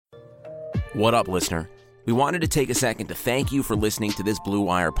What up, listener? We wanted to take a second to thank you for listening to this Blue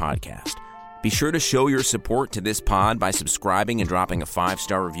Wire podcast. Be sure to show your support to this pod by subscribing and dropping a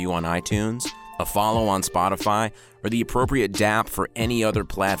 5-star review on iTunes, a follow on Spotify, or the appropriate DAP for any other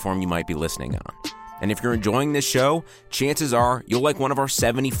platform you might be listening on. And if you're enjoying this show, chances are you'll like one of our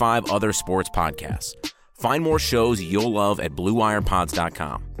 75 other sports podcasts. Find more shows you'll love at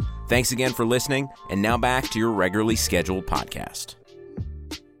BlueWirePods.com. Thanks again for listening, and now back to your regularly scheduled podcast.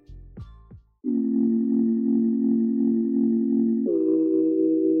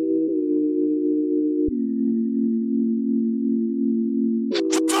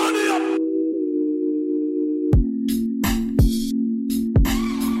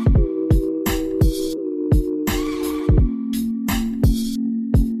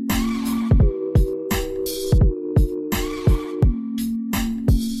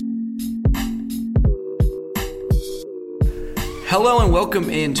 Hello and welcome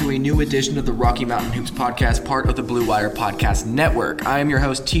into a new edition of the Rocky Mountain Hoops podcast, part of the Blue Wire Podcast Network. I am your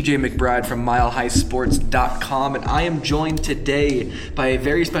host, TJ McBride from MileHighSports.com, and I am joined today by a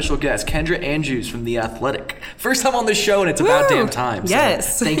very special guest, Kendra Andrews from The Athletic. First time on the show, and it's about damn time. So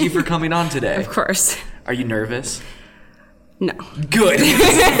yes. Thank you for coming on today. Of course. Are you nervous? No. Good.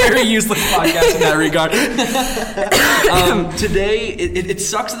 It's a very useless podcast in that regard. Today, it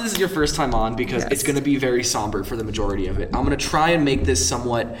sucks that this is your first time on because it's going to be very somber for the majority of it. I'm going to try and make this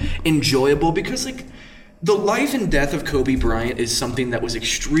somewhat enjoyable because, the life and death of Kobe Bryant is something that was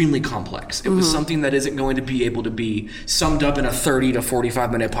extremely complex. It was something that isn't going to be able to be summed up in a 30 to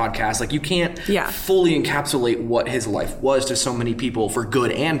 45 minute podcast. You can't fully encapsulate what his life was to so many people for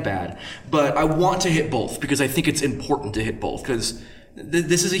good and bad. But I want to hit both because I think it's important to hit both because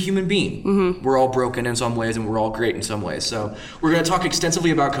this is a human being. We're all broken in some ways and we're all great in some ways. So we're going to talk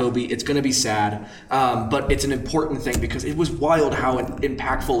extensively about Kobe. It's going to be sad, but it's an important thing because it was wild how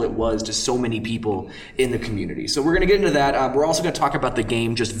impactful it was to so many people in the community. So we're going to get into that. We're also going to talk about the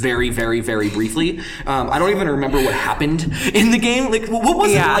game just very, very, very briefly. I don't even remember what happened in the game. What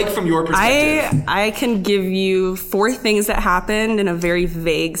was it like from your perspective? I can give you 4 things that happened in a very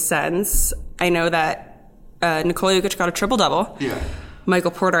vague sense. I know that Nikola Jokic got a triple-double. Yeah.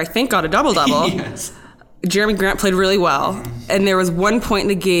 Michael Porter, I think, got a double-double. Yes. Jeremy Grant played really well. And there was one point in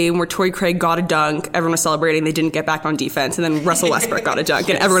the game where Torrey Craig got a dunk. Everyone was celebrating. They didn't get back on defense. And then Russell Westbrook got a dunk.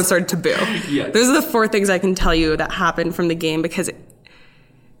 And everyone started to boo. Yes. Those are the 4 things I can tell you that happened from the game because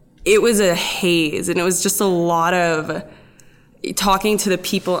it was a haze. And it was just a lot of talking to the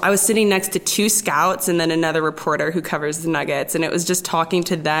people. I was sitting next to 2 scouts and then another reporter who covers the Nuggets. And it was just talking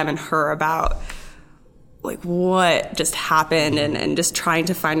to them and her about what just happened and just trying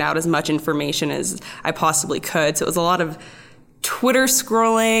to find out as much information as I possibly could. So it was a lot of Twitter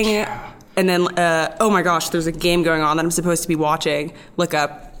scrolling and then, oh my gosh, there's a game going on that I'm supposed to be watching. Look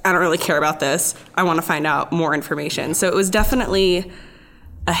up. I don't really care about this. I want to find out more information. So it was definitely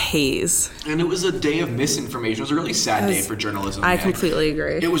a haze. And it was a day of misinformation. It was a really sad day for journalism. I completely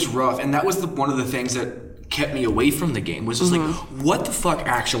agree. It was rough. And that was one of the things that kept me away from the game was just what the fuck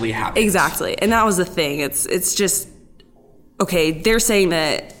actually happened? Exactly. And that was the thing. It's just, okay, they're saying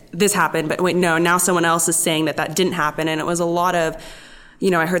that this happened, but wait, no, now someone else is saying that didn't happen. And it was a lot of,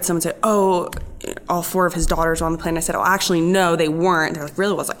 I heard someone say, oh, all 4 of his daughters were on the plane. I said, oh, actually, no, they weren't. They're like,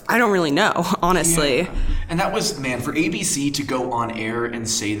 really? I was like, I don't really know, honestly. Yeah. And that was, man, for ABC to go on air and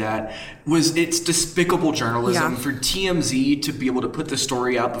say that it's despicable journalism. For TMZ to be able to put the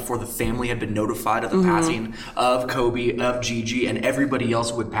story out before the family had been notified of the passing of Kobe, of Gigi, and everybody else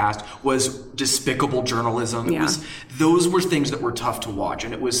who had passed was despicable journalism. Those were things that were tough to watch.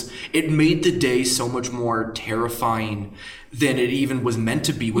 And it made the day so much more terrifying than it even was meant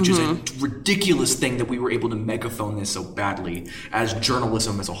to be, which is a ridiculous thing that we were able to megaphone this so badly as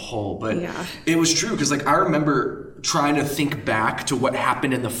journalism as a whole. But it was true because I remember trying to think back to what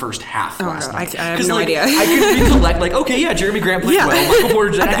happened in the first half last night. I have no idea. I could recollect, Jeremy Grant played well. Michael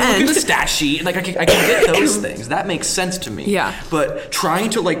Porter, I can look at the stat sheet and I can get those things. That makes sense to me. Yeah. But trying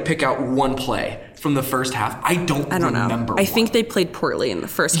to pick out one play from the first half, I don't remember. I think they played poorly in the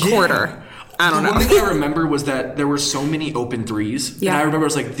first quarter. I don't know. One thing I remember was that there were so many open threes. Yeah. And I remember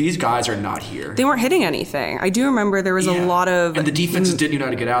it was these guys are not here. They weren't hitting anything. I do remember there was a lot of... And the defenses didn't know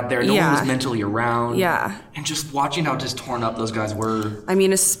how to get out there. No one was mentally around. Yeah. And just watching how just torn up those guys were.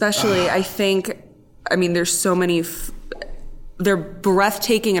 Especially, there's so many... They're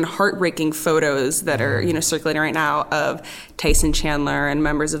breathtaking and heartbreaking photos that are, circulating right now of Tyson Chandler and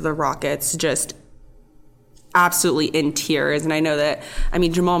members of the Rockets just absolutely in tears. And I know that,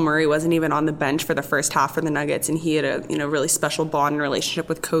 Jamal Murray wasn't even on the bench for the first half for the Nuggets, and he had a, really special bond and relationship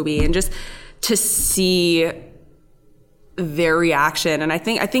with Kobe. And just to see their reaction. And I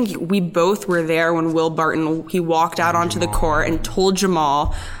think we both were there when Will Barton, he walked out onto the court and told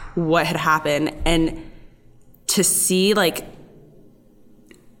Jamal what had happened. And to see like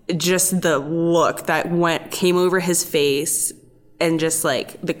just the look that came over his face and just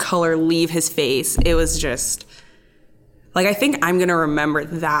like the color leave his face, it was just like, I think I'm going to remember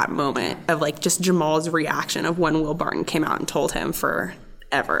that moment of like just Jamal's reaction of when Will Barton came out and told him forever.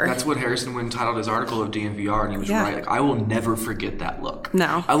 That's what Harrison Wind titled his article of DNVR, and he was right. Like, I will never forget that look.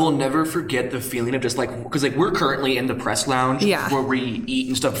 No. I will never forget the feeling of just like, because like we're currently in the press lounge where we eat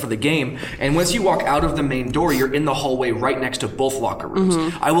and stuff for the game, and once you walk out of the main door, you're in the hallway right next to both locker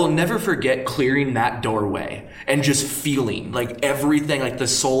rooms. I will never forget clearing that doorway and just feeling like everything, like the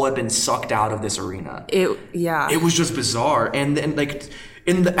soul had been sucked out of this arena. It was just bizarre. And then like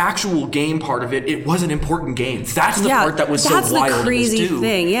in the actual game part of it, it was an important game. That's the part that was so wild. That's the crazy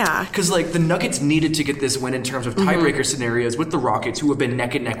thing, Because like the Nuggets needed to get this win in terms of tiebreaker scenarios with the Rockets, who have been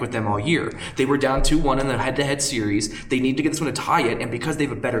neck and neck with them all year. They were down 2-1 in the head-to-head series. They need to get this one to tie it, and because they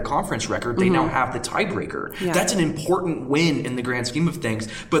have a better conference record, they now have the tiebreaker. That's an important win in the grand scheme of things,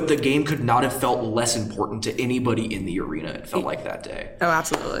 but the game could not have felt less important to anybody in the arena, it felt like that day. Oh,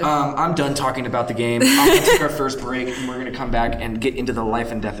 absolutely. I'm done talking about the game. I'm going to take our first break, and we're going to come back and get into the life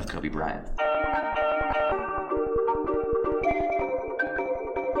and death of Kobe Bryant.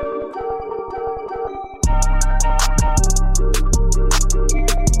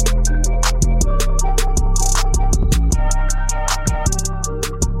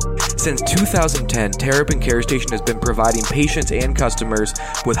 Since 2010, Terrapin Care Station has been providing patients and customers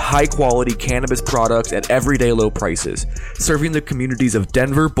with high-quality cannabis products at everyday low prices. Serving the communities of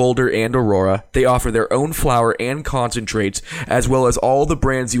Denver, Boulder, and Aurora, they offer their own flower and concentrates, as well as all the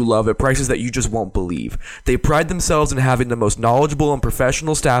brands you love at prices that you just won't believe. They pride themselves in having the most knowledgeable and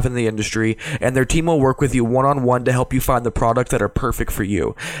professional staff in the industry, and their team will work with you one-on-one to help you find the products that are perfect for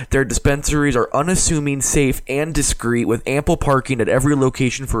you. Their dispensaries are unassuming, safe, and discreet, with ample parking at every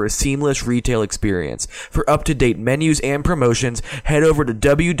location for a seamless retail experience. For up-to-date menus and promotions, head over to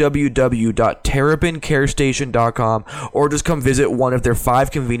www.terrapincarestation.com or just come visit one of their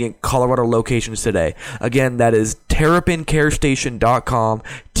 5 convenient Colorado locations today. Again, that is terrapincarestation.com,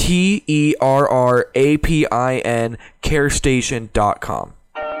 TERRAPIN carestation.com.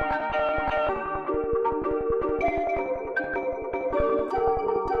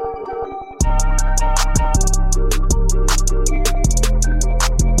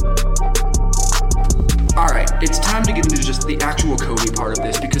 It's time to get into just the actual Kobe part of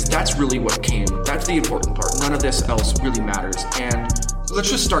this, because that's really what came. That's the important part. None of this else really matters. And let's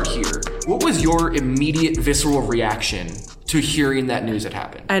just start here. What was your immediate visceral reaction to hearing that news had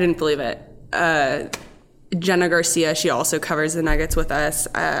happened? I didn't believe it. Jenna Garcia, she also covers the Nuggets with us.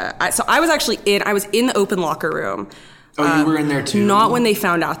 So I was in the open locker room. Oh, you were in there too? Not when they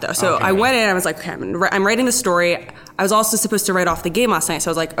found out, though. So I went in and I was like, okay, I'm writing the story. I was also supposed to write off the game last night. So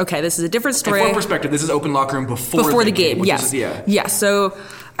I was like, okay, this is a different story. And for perspective, this is open locker room before the game. Yes. Yeah. So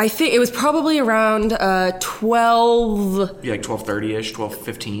I think it was probably around 12. Yeah, like 12:30-ish,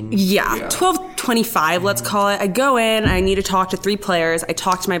 12:15. Yeah, 12:25, let's call it. I go in. I need to talk to 3 players. I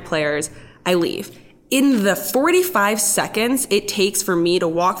talk to my players. I leave. In the 45 seconds it takes for me to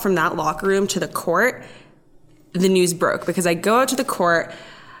walk from that locker room to the court, the news broke, because I go out to the court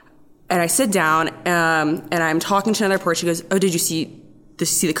and I sit down and I'm talking to another reporter. She goes, "Oh, did you see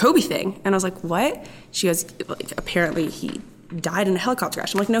the Kobe thing?" And I was like, "What?" She goes, "Like, apparently he died in a helicopter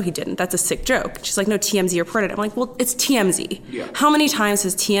crash." I'm like, "No, he didn't. That's a sick joke." She's like, "No, TMZ reported it." I'm like, "Well, it's TMZ. Yeah. How many times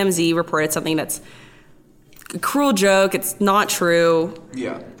has TMZ reported something that's a cruel joke? It's not true."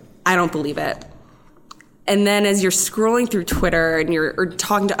 Yeah. I don't believe it. And then as you're scrolling through Twitter and you're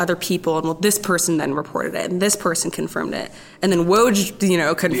talking to other people, and well, this person then reported it, and this person confirmed it, and then Woj,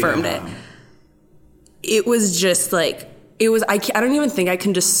 confirmed it. It was just like, I don't even think I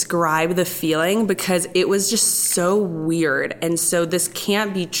can describe the feeling, because it was just so weird. And so this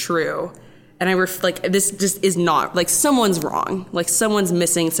can't be true. And this just is not, like, someone's wrong. Like, someone's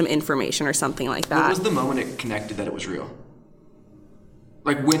missing some information or something like that. What was the moment it connected that it was real?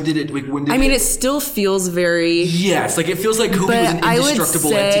 Like, it still feels very... Yes, like, it feels like Kobe was an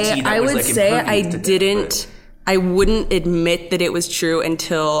indestructible entity that was, like, impervious to death, I wouldn't admit that it was true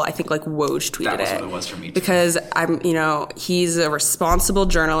until I think, like, Woj tweeted it. That was what it was for me, too. Because he's a responsible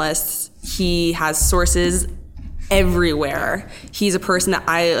journalist. He has sources everywhere. He's a person that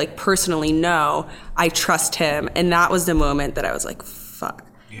I, like, personally know. I trust him. And that was the moment that I was like, fuck.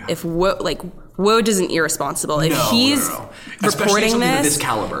 Yeah. If Woj isn't irresponsible. If he's reporting this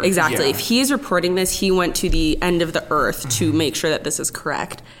caliber. Exactly. Yeah. If he's reporting this, he went to the end of the earth to make sure that this is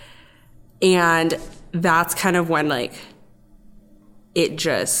correct. And that's kind of when, like, it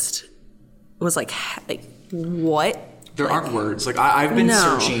just was like what? There aren't words. Like I've been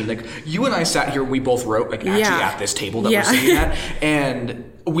searching. Like you and I sat here. We both wrote like actually at this table that we're sitting at,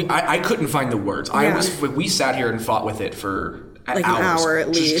 and I couldn't find the words. We sat here and fought with it for like hours, an hour at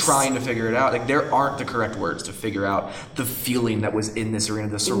least, just trying to figure it out. Like there aren't the correct words to figure out the feeling that was in this arena,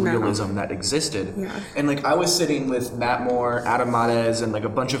 the surrealism that existed. Yeah. And like I was sitting with Matt Moore, Adam Matez, and like a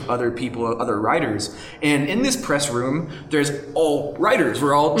bunch of other people, other writers. And in this press room, there's all writers.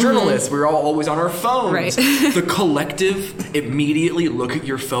 We're all journalists. We're all always on our phones. Right. The collective immediately look at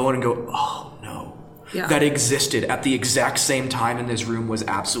your phone and go, oh. That existed at the exact same time in this room was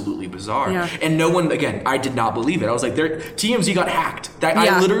absolutely bizarre. Yeah. And no one, again, I did not believe it. I was like, TMZ got hacked.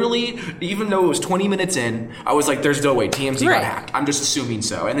 I literally, even though it was 20 minutes in, I was like, there's no way TMZ got hacked. I'm just assuming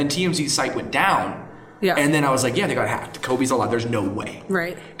so. And then TMZ's site went down. Yeah. And then I was like, yeah, they got hacked. Kobe's alive. There's no way.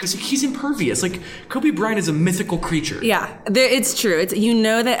 Right. Because he's impervious. Like, Kobe Bryant is a mythical creature. Yeah, it's true. You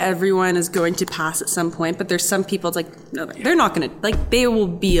know that everyone is going to pass at some point, but there's some people, it's like, no, they're not going to, like, they will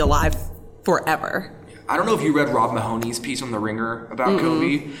be alive forever. I don't know if you read Rob Mahoney's piece on The Ringer about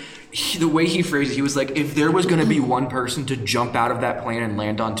Kobe. The way he phrased it, he was like, if there was going to be one person to jump out of that plane and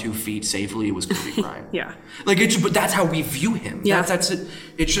land on 2 feet safely, it was Kobe Bryant. Yeah. Like, but that's how we view him. Yeah. That's it.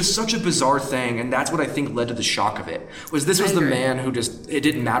 It's just such a bizarre thing, and that's what I think led to the shock of it. This was the man who just, it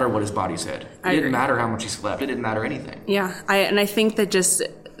didn't matter what his body said. It didn't matter how much he slept. It didn't matter anything. Yeah. I think that just,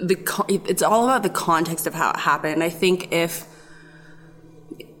 it's all about the context of how it happened. I think if,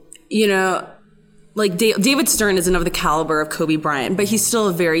 like David Stern isn't of the caliber of Kobe Bryant, but he's still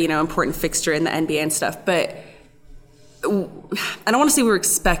a very, important fixture in the NBA and stuff. But I don't want to say we were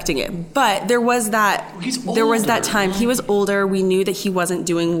expecting it, but there was that time. He was older. We knew that he wasn't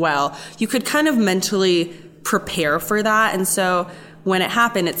doing well. You could kind of mentally prepare for that. And so when it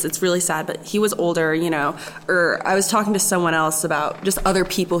happened, it's really sad, but he was older, or I was talking to someone else about just other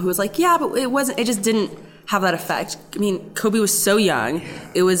people who was like, yeah, but it just didn't have that effect. I mean, Kobe was so young.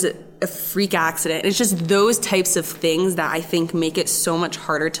 It was a freak accident. It's just those types of things that I think make it so much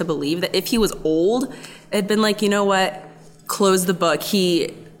harder to believe that if he was old, it'd been like, you know what, close the book.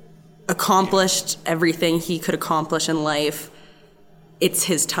 He accomplished everything he could accomplish in life. It's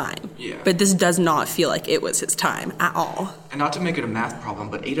his time. Yeah. But this does not feel like it was his time at all. And not to make it a math problem,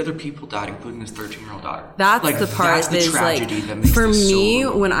 but 8 other people died, including his 13-year-old daughter. That's the part that is like, for me,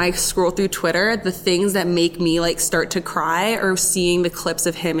 when I scroll through Twitter, the things that make me like start to cry are seeing the clips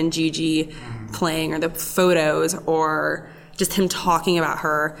of him and Gigi playing, or the photos, or just him talking about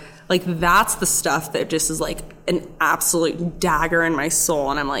her. Like, that's the stuff that just is like an absolute dagger in my soul.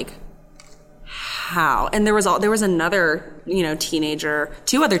 And I'm like, how? And there was another, teenager,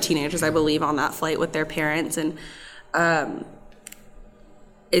 2 other teenagers, I believe, on that flight with their parents. And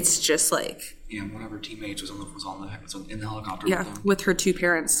it's just like, one of her teammates was in the helicopter. Yeah, with her 2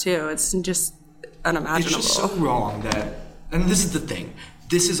 parents too. It's just unimaginable. It's just so wrong and this is the thing.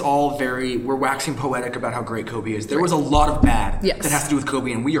 This is all we're waxing poetic about how great Kobe is. There was a lot of bad that has to do with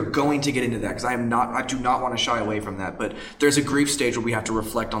Kobe, and we are going to get into that because I do not want to shy away from that. But there's a grief stage where we have to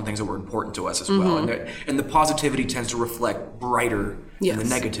reflect on things that were important to us as well. And the positivity tends to reflect brighter than the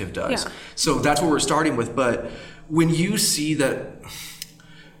negative does. Yeah. So that's what we're starting with. But when you see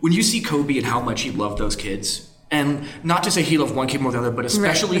Kobe and how much he loved those kids, and not to say he loved one kid more than the other, but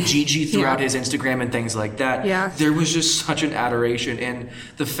especially Gigi throughout his Instagram and things like that, there was just such an adoration. And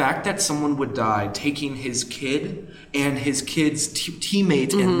the fact that someone would die taking his kid and his kid's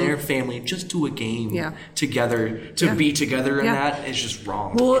teammates and their family just to a game together, to be together in that is just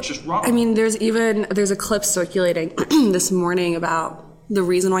wrong. Well, it's just wrong. I mean, there's a clip circulating this morning about the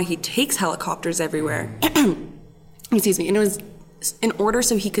reason why he takes helicopters everywhere. Excuse me. And it was in order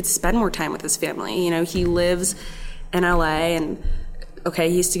so he could spend more time with his family. He lives in LA, and he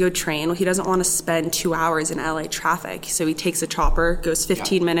used to go train. Well, he doesn't want to spend 2 hours in LA traffic. So he takes a chopper, goes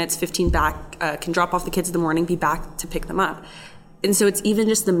 15 minutes, 15 back, can drop off the kids in the morning, be back to pick them up. And so it's even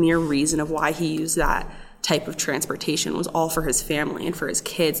just the mere reason of why he used that type of transportation was all for his family and for his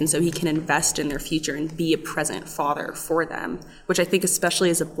kids. And so he can invest in their future and be a present father for them, which I think, especially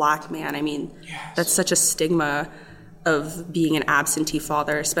as a Black man, that's such a stigma of being an absentee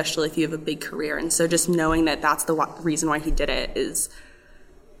father, especially if you have a big career. And so just knowing that that's the reason why he did it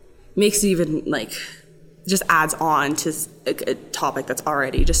makes it even just adds on to a topic that's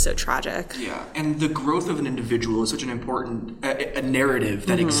already just so tragic. Yeah, and the growth of an individual is such an important a narrative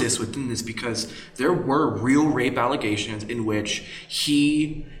that exists within this, because there were real rape allegations in which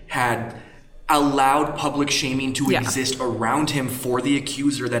he had allowed public shaming to exist around him for the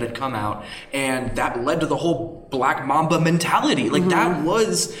accuser that had come out, and that led to the whole Black Mamba mentality. Like that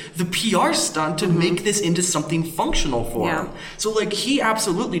was the PR stunt to make this into something functional for him. So like he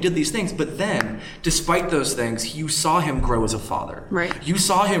absolutely did these things, but then despite those things, you saw him grow as a father. Right. You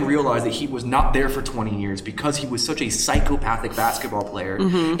saw him realize that he was not there for 20 years because he was such a psychopathic basketball player,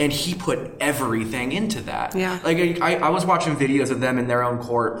 and he put everything into that. Yeah. Like I was watching videos of them in their own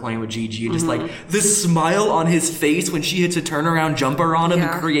court playing with Gigi, and just like the smile on his face when she hits a turnaround jumper on him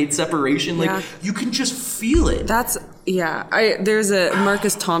and creates separation. Like you can just feel it. There's a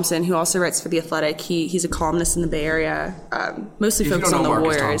Marcus Thompson who also writes for The Athletic. He's a columnist in the Bay Area, mostly focused on the Marcus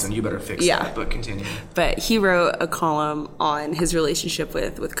Warriors. Thompson, you better fix that, but continue. But he wrote a column on his relationship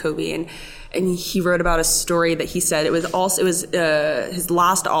with Kobe, and he wrote about a story that he said it was his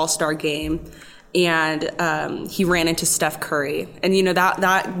last All-Star game, and he ran into Steph Curry, and you know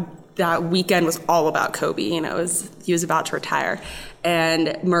that weekend was all about Kobe. You know, he was about to retire,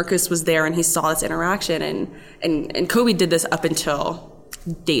 and Marcus was there, and he saw this interaction, and Kobe did this up until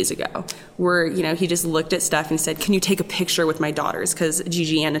days ago, where you know he just looked at Steph and said, "Can you take a picture with my daughters?" Because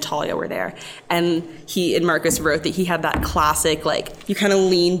Gigi and Natalia were there, and Marcus wrote that he had that classic like you kind of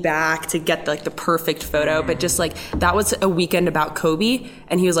lean back to get the perfect photo, but just like that was a weekend about Kobe,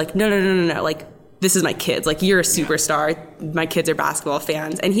 and he was like, no, like. This is my kids. Like, you're a superstar. My kids are basketball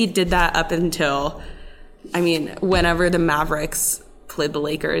fans. And he did that up until, whenever the Mavericks played the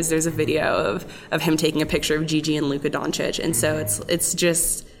Lakers, there's a video of him taking a picture of Gigi and Luka Doncic. And so it's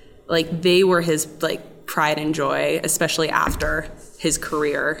just, like, they were his, like, pride and joy, especially after his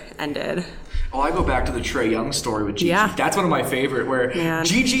career ended. Oh, I go back to the Trae Young story with Gigi. Yeah. That's one of my favorite, where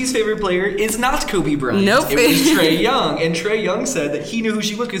Gigi's favorite player is not Kobe Bryant. Nope. It was Trae Young. And Trae Young said that he knew who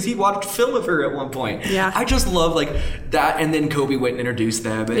she was because he watched film of her at one point. Yeah. I just love, like, that. And then Kobe went and introduced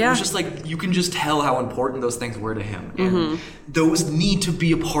them. And it was just, like, you can just tell how important those things were to him. And those need to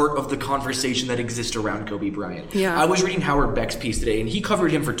be a part of the conversation that exists around Kobe Bryant. Yeah. I was reading Howard Beck's piece today, and he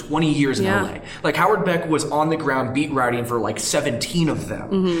covered him for 20 years in LA. Like, Howard Beck was on the ground beat writing for, like, 17 of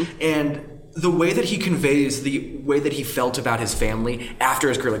them. And the way that he conveys the way that he felt about his family after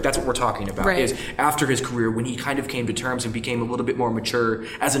his career, like that's what we're talking about, is after his career when he kind of came to terms and became a little bit more mature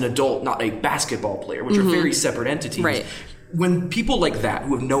as an adult, not a basketball player, which are very separate entities. Right. When people like that,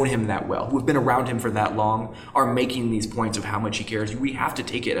 who have known him that well, who have been around him for that long, are making these points of how much he cares, we have to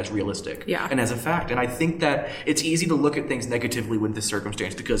take it as realistic and as a fact. And I think that it's easy to look at things negatively with this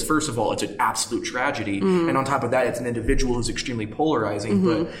circumstance because, first of all, it's an absolute tragedy. And on top of that, it's an individual who's extremely polarizing.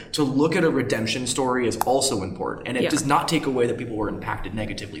 But to look at a redemption story is also important. And it does not take away that people were impacted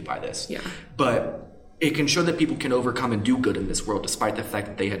negatively by this. But it can show that people can overcome and do good in this world despite the fact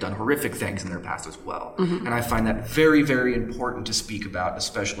that they had done horrific things in their past as well. And I find that very, very important to speak about,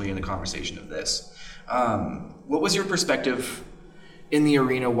 especially in the conversation of this. What was your perspective in the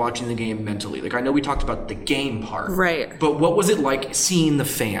arena watching the game mentally? Like, I know we talked about the game part. Right. But what was it like seeing the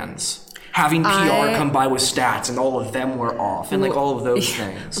fans? Having PR come by with stats and all of them were off and like all of those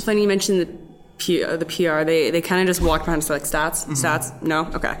things. It's funny you mentioned the PR. They kind of just walked behind us like, stats? No?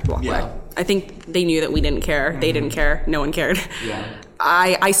 Okay, walk away. I think they knew that we didn't care. They didn't care. No one cared.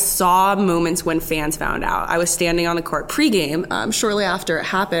 I saw moments when fans found out. I was standing on the court pregame shortly after it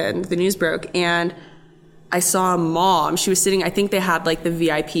happened. The news broke, and I saw a mom. She was sitting, I think they had like the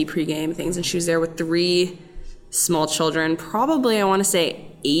VIP pregame things, and she was there with 3 small children, probably, I want to say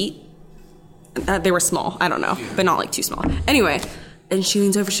 8. They were small. I don't know, but not like too small. Anyway, and she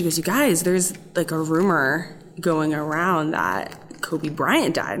leans over, she goes, "You guys, there's like a rumor going around that Kobe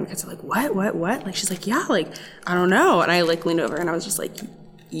Bryant died." And kids are like, what? Like, she's like, "Yeah, like, I don't know." And I like leaned over and I was just like,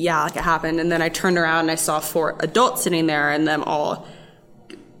 yeah, like it happened. And then I turned around and I saw 4 adults sitting there and them all,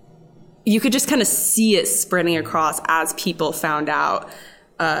 you could just kind of see it spreading across as people found out.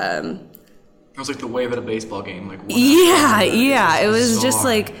 It was like the wave at a baseball game. Like, it was just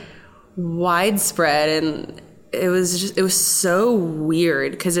like widespread, and it was so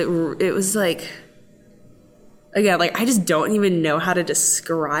weird because it was like, again, like I just don't even know how to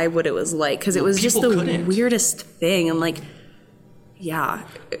describe what it was like because it was just the weirdest thing. And like,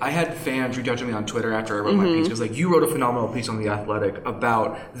 I had fans reach out to me on Twitter after I wrote my piece because like, you wrote a phenomenal piece on The Athletic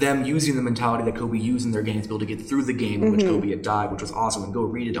about them using the mentality that Kobe used in their games to be able to get through the game in which Kobe had died, which was awesome. And go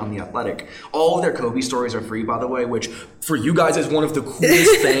read it on The Athletic. All of their Kobe stories are free, by the way, which for you guys is one of the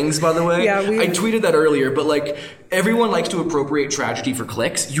coolest things, by the way. I tweeted that earlier, but like, everyone likes to appropriate tragedy for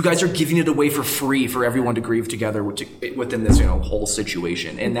clicks. You guys are giving it away for free for everyone to grieve together within this, whole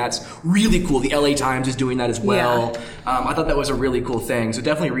situation. And that's really cool. The LA Times is doing that as well. I thought that was a really cool thing. So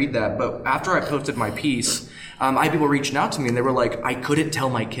definitely read that. But after I posted my piece, I had people reaching out to me and they were like, "I couldn't tell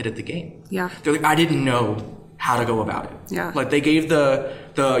my kid at the game." They're like, "I didn't know how to go about it." Like they gave their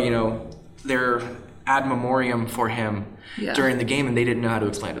ad memoriam for him during the game, and they didn't know how to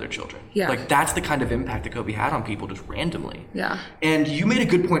explain to their children. Yeah. Like, that's the kind of impact that Kobe had on people just randomly. Yeah. And you made a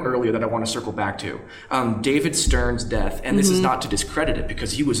good point earlier that I want to circle back to. David Stern's death, and this is not to discredit it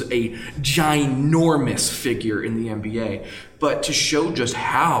because he was a ginormous figure in the NBA, but to show just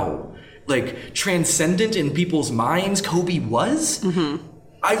how, like, transcendent in people's minds Kobe was.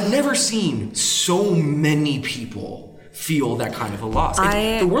 I've never seen so many people feel that kind of a loss.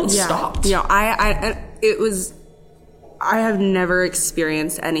 The world stopped. Yeah, I have never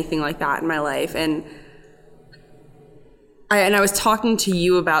experienced anything like that in my life, and I was talking to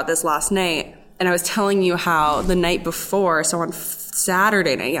you about this last night, and I was telling you how the night before, so on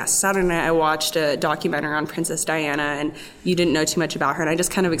Saturday night, I watched a documentary on Princess Diana, and you didn't know too much about her, and I just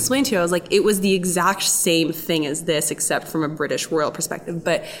kind of explained to you, I was like, it was the exact same thing as this, except from a British royal perspective,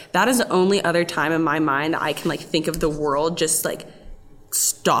 but that is the only other time in my mind that I can, like, think of the world just, like,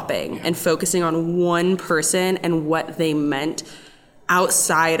 stopping and focusing on one person and what they meant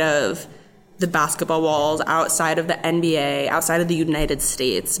outside of the basketball walls, outside of the NBA, outside of the United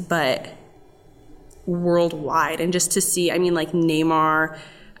States, but worldwide. And just to see, I mean, like Neymar,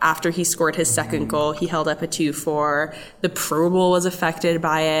 after he scored his second goal, he held up a 2-4. The Pro Bowl was affected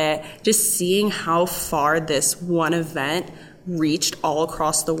by it. Just seeing how far this one event reached all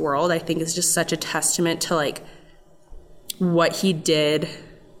across the world, I think is just such a testament to, like, what he did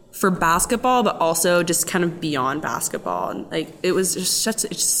for basketball, but also just kind of beyond basketball. And, like, it was just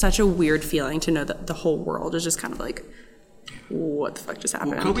such a weird feeling to know that the whole world is just kind of like, what the fuck just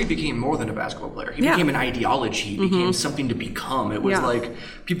happened? Well, Kobe became more than a basketball player. He became an ideology. He became something to become. It was like,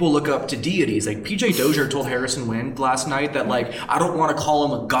 people look up to deities. Like, PJ Dozier told Harrison Wind last night that, like, I don't want to call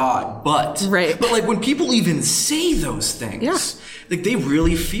him a god, but... Right. But, like, when people even say those things, like, they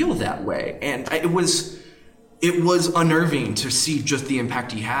really feel that way. And it was unnerving to see just the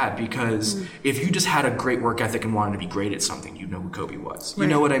impact he had, because if you just had a great work ethic and wanted to be great at something, you'd know who Kobe was. You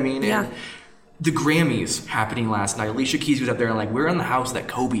know what I mean? Yeah. And the Grammys happening last night, Alicia Keys was up there and, like, we're in the house that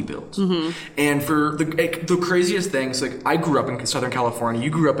Kobe built. And for the craziest things, like, I grew up in Southern California, you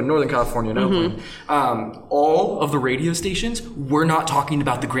grew up in Northern California in Oakland. All of the radio stations were not talking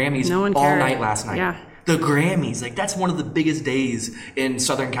about the Grammys all night last night. Yeah. The Grammys, like, that's one of the biggest days in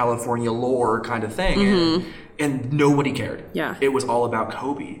Southern California lore kind of thing. And nobody cared. Yeah. It was all about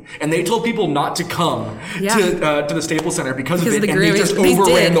Kobe. And they told people not to come to the Staples Center because of it. And they just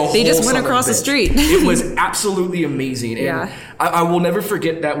overran the whole They just went across the street. It was absolutely amazing. And I will never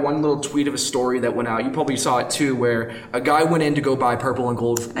forget that one little tweet of a story that went out. You probably saw it too, where a guy went in to go buy purple and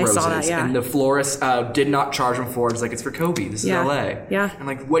gold roses. I saw that, And the florist did not charge him for it. It's like, it's for Kobe. This is LA. Yeah. And,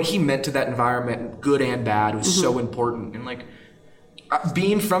 like, what he meant to that environment, good and bad, was so important. And, like,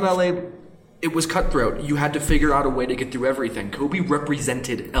 being from LA, it was cutthroat. You had to figure out a way to get through everything. Kobe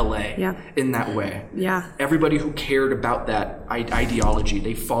represented LA in that way. Yeah. Everybody who cared about that ideology,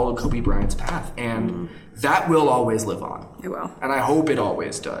 they followed Kobe Bryant's path. And that will always live on. It will. And I hope it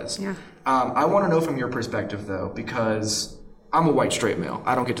always does. Yeah. I want to know from your perspective, though, because I'm a white straight male.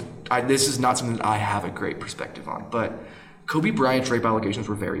 I don't get to... this is not something that I have a great perspective on. But Kobe Bryant's rape allegations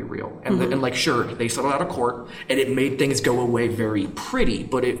were very real. And, and like, sure, they settled out of court, and it made things go away very pretty,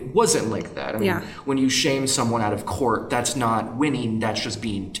 but it wasn't like that. I mean, when you shame someone out of court, that's not winning, that's just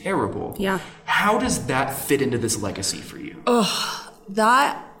being terrible. Yeah. How does that fit into this legacy for you?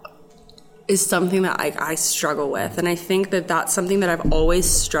 That is something that I struggle with. And I think that that's something that I've always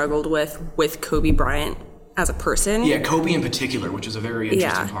struggled with Kobe Bryant as a person. Yeah, Kobe in particular, which is a very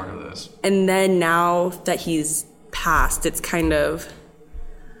interesting part of this. And then now that he's passed, it's kind of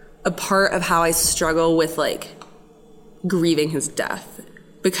a part of how I struggle with, like, grieving his death,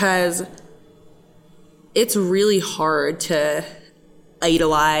 because it's really hard to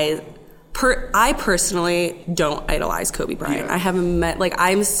idolize. I personally don't idolize Kobe Bryant. I haven't met, like,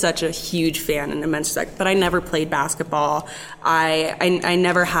 I'm such a huge fan and immense respect, but I never played basketball. I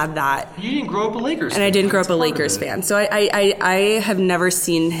never had that. You didn't grow up a Lakers fan. And I didn't grow up a Lakers fan. So I have never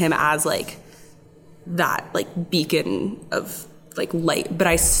seen him as, like, that, like, beacon of, like, light. But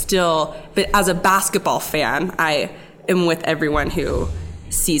as a basketball fan, I am with everyone who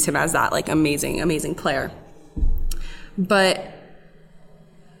sees him as that, like, amazing player. But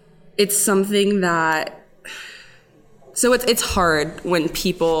it's something that, so it's hard when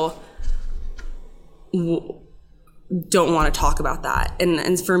people don't want to talk about that.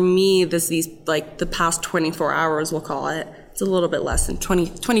 And for me, these like the past 24 hours, we'll call it, it's a little bit less than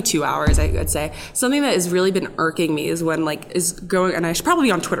 22 hours, I would say. Something that has really been irking me is when, like, is going, and I should probably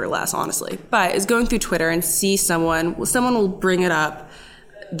be on Twitter less, honestly, but is going through Twitter and see someone will bring it up,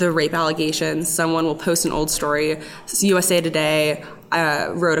 the rape allegations, someone will post an old story. USA Today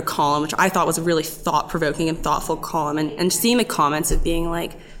wrote a column, which I thought was a really thought-provoking and thoughtful column. And seeing the comments of being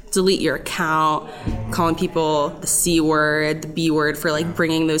like, delete your account, calling people the C word, the B word for like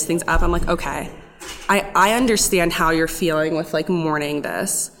bringing those things up. I'm like, okay, I understand how you're feeling with like mourning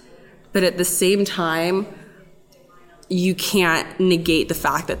this, but at the same time, you can't negate the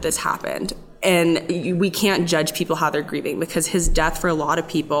fact that this happened. And we can't judge people how they're grieving, because his death for a lot of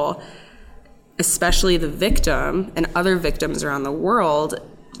people, especially the victim and other victims around the world,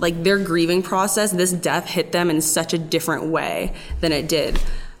 like their grieving process, this death hit them in such a different way than it did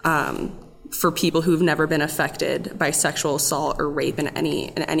for people who've never been affected by sexual assault or rape in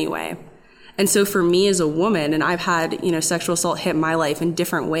any way. And so for me as a woman, and I've had, sexual assault hit my life in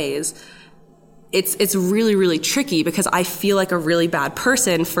different ways, it's really, really tricky, because I feel like a really bad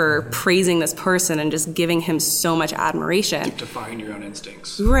person for praising this person and just giving him so much admiration. Defying your own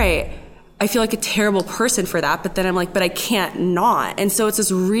instincts. Right. I feel like a terrible person for that, but then I'm like, but I can't not. And so it's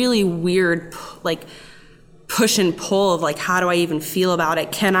this really weird, like, push and pull of like, how do I even feel about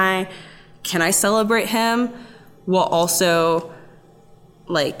it? Can I celebrate him while also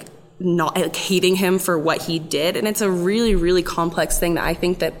like not like hating him for what he did? And it's a really, really complex thing that I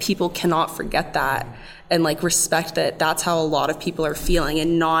think that people cannot forget that and like respect that that's how a lot of people are feeling,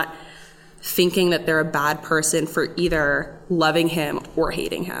 and not thinking that they're a bad person for either loving him or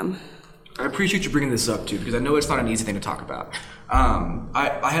hating him. I appreciate you bringing this up too, because I know it's not an easy thing to talk about.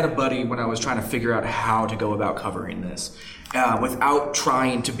 I had a buddy when I was trying to figure out how to go about covering this without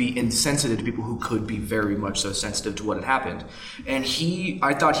trying to be insensitive to people who could be very much so sensitive to what had happened. And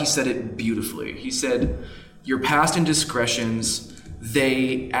I thought he said it beautifully. He said, your past indiscretions,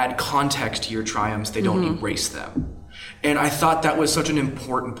 they add context to your triumphs, they don't erase them. And I thought that was such an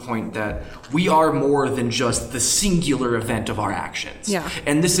important point, that we are more than just the singular event of our actions. Yeah.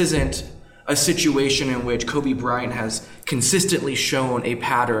 And this isn't a situation in which Kobe Bryant has consistently shown a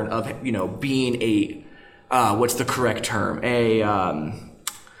pattern of, being a, what's the correct term?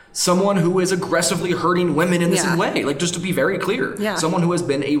 Someone who is aggressively hurting women in this way. Like, just to be very clear. Yeah. Someone who has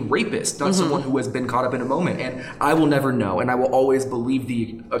been a rapist, not someone who has been caught up in a moment. And I will never know, and I will always believe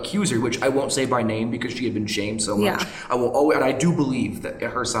the accuser, which I won't say by name because she had been shamed so much. I will always, and I do believe that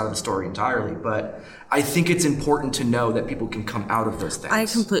her side of the story entirely, but I think it's important to know that people can come out of those things. I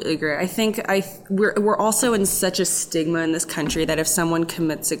completely agree. I think we're also in such a stigma in this country that if someone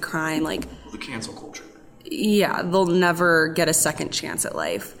commits a crime, like the cancel culture. Yeah, they'll never get a second chance at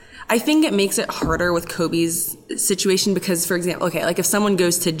life. I think it makes it harder with Kobe's situation because, for example, like if someone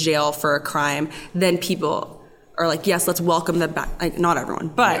goes to jail for a crime, then people are like, yes, let's welcome them back. Like, not everyone,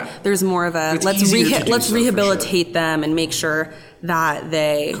 but there's more of a let's rehabilitate them and make sure that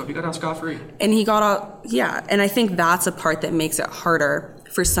they. Kobe got out scot-free. And he got out, and I think that's a part that makes it harder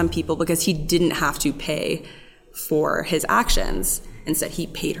for some people because he didn't have to pay for his actions. Instead, he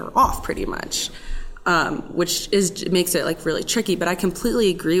paid her off pretty much. Which makes it like really tricky, but I completely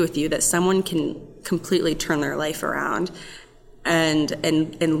agree with you that someone can completely turn their life around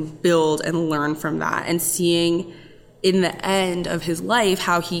and build and learn from that, and seeing in the end of his life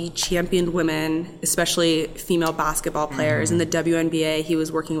how he championed women, especially female basketball players. In the WNBA, he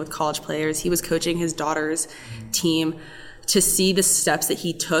was working with college players, he was coaching his daughter's team. To see the steps that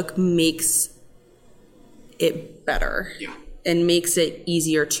he took makes it better and makes it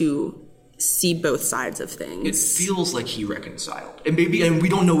easier to see both sides of things. It feels like he reconciled. And we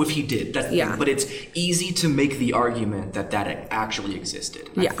don't know if he did. That's the thing. But it's easy to make the argument that actually existed.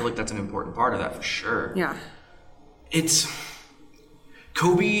 I feel like that's an important part of that for sure. Yeah.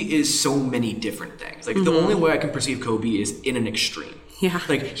 Kobe is so many different things. Like the only way I can perceive Kobe is in an extreme. Yeah.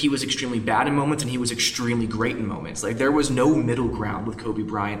 Like he was extremely bad in moments and he was extremely great in moments. Like there was no middle ground with Kobe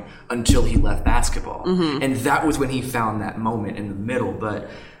Bryant until he left basketball. And that was when he found that moment in the middle. But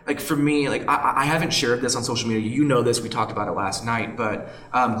like for me, like I haven't shared this on social media. You know this, we talked about it last night. But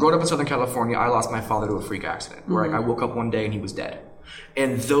growing up in Southern California, I lost my father to a freak accident where I woke up one day and he was dead.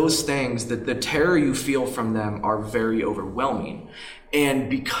 And those things, the terror you feel from them are very overwhelming. And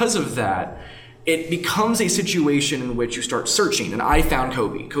because of that, it becomes a situation in which you start searching. And I found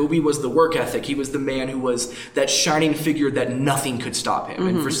Kobe. Kobe was the work ethic. He was the man who was that shining figure that nothing could stop him.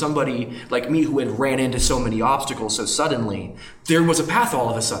 And for somebody like me who had ran into so many obstacles so suddenly, there was a path all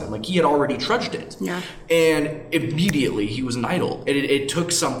of a sudden. Like he had already trudged it. Yeah. And immediately he was an idol. It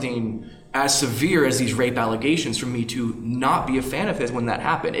took something as severe as these rape allegations for me to not be a fan of his when that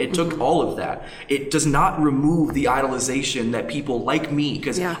happened. It took all of that. It does not remove the idolization that people like me,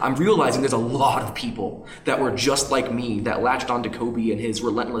 because I'm realizing there's a lot of people that were just like me that latched onto Kobe and his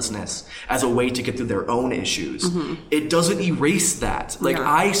relentlessness as a way to get through their own issues. It doesn't erase that. Like,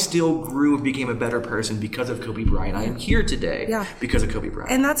 I still grew and became a better person because of Kobe Bryant. I am here today because of Kobe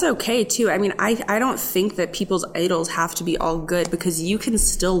Bryant. And that's okay too. I mean, I don't think that people's idols have to be all good, because you can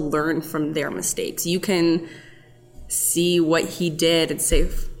still learn from their mistakes. You can see what he did and say,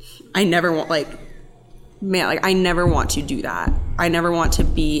 I never want, I never want to do that. I never want to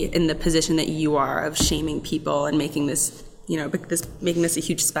be in the position that you are of shaming people and making this, making this a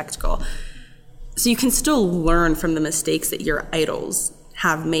huge spectacle. So you can still learn from the mistakes that your idols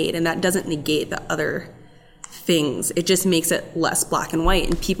have made, and that doesn't negate the other things. It just makes it less black and white,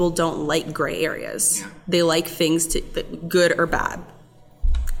 and people don't like gray areas. They like things good or bad.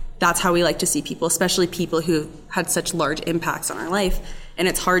 That's how we like to see people, especially people who've had such large impacts on our life. And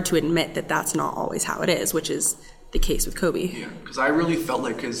it's hard to admit that that's not always how it is, which is the case with Kobe. Yeah, because I really felt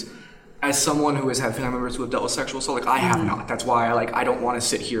like, as someone who has had family members who have dealt with sexual assault, I have not. That's why I don't want to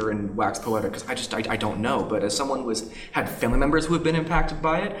sit here and wax poetic, because I don't know. But as someone who has had family members who have been impacted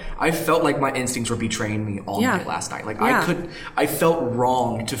by it, I felt like my instincts were betraying me all night last night. I felt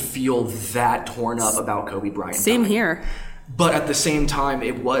wrong to feel that torn up about Kobe Bryant. Same here. But at the same time,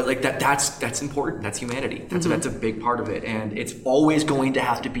 it was like that's important. That's humanity. That's a big part of it. And it's always going to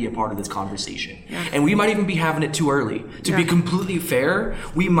have to be a part of this conversation. And we might even be having it too early. To be completely fair,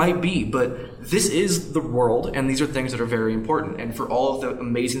 we might be. But this is the world, and these are things that are very important. And for all of the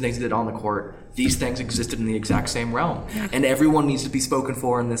amazing things he did on the court, these things existed in the exact same realm. And everyone needs to be spoken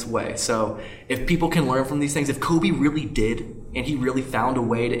for in this way. So if people can learn from these things, if Kobe really did, and he really found a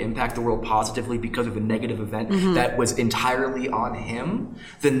way to impact the world positively because of a negative event that was entirely on him,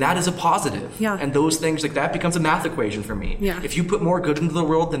 then that is a positive. And those things, that becomes a math equation for me. If you put more good into the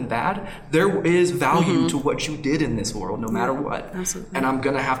world than bad, there is value to what you did in this world, no matter what. Absolutely. And I'm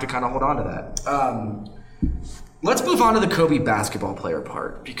going to have to kind of hold on to that. Let's move on to the Kobe basketball player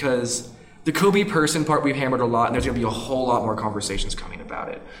part, because the Kobe person part we've hammered a lot, and there's going to be a whole lot more conversations coming about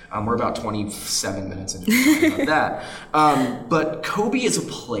it. We're about 27 minutes into talking about that. But Kobe as a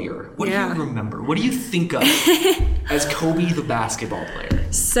player, what do you remember? What do you think of as Kobe the basketball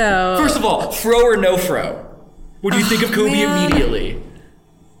player? So, first of all, fro or no fro? What do you think of Kobe immediately?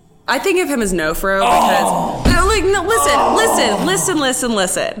 I think of him as no fro because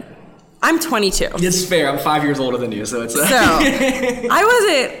listen. I'm 22. It's fair. I'm 5 years older than you, so it's I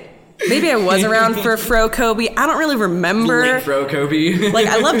wasn't. Maybe I was around for Fro Kobe. I don't really remember. Late Fro Kobe.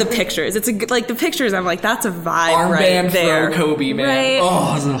 I love the pictures. It's the pictures. I'm like, that's a vibe right there. Fro Kobe, man. Right?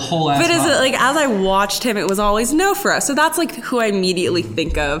 Oh, it's a whole ass. But as I watched him, it was always no Fro. So that's who I immediately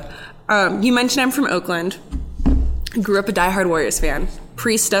think of. You mentioned I'm from Oakland. Grew up a diehard Warriors fan.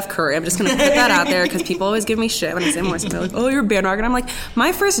 Pre-Steph Curry. I'm just going to put that out there because people always give me shit when I say more. So they're like, oh, you're a bandwagon. I'm like,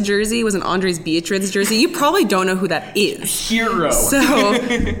 my first jersey was an Andres Beatriz jersey. You probably don't know who that is. Hero. So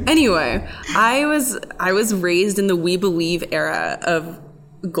anyway, I was raised in the We Believe era of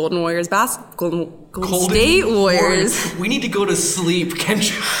Golden Warriors Golden State Warriors. We need to go to sleep,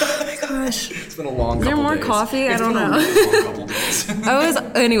 Kendra. Oh my gosh. It's been a long couple days. Is there more coffee? I don't know.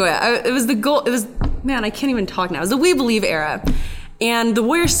 It was the goal. It was, man, I can't even talk now. It was the We Believe era. And the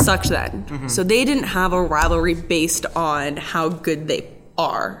Warriors sucked then. So they didn't have a rivalry based on how good they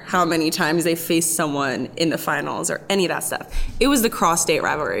are, how many times they faced someone in the finals or any of that stuff. It was the cross-state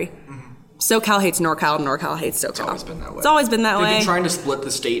rivalry. SoCal hates NorCal, NorCal hates SoCal. It's always been that way. It's always been that way. They've been trying to split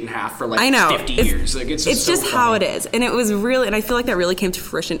the state in half for 50 years. It's just how it is. And it was really, and I feel like that really came to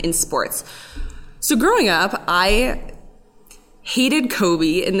fruition in sports. So growing up, I hated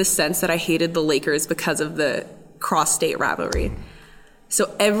Kobe in the sense that I hated the Lakers because of the cross-state rivalry.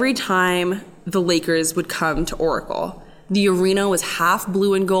 So every time the Lakers would come to Oracle, the arena was half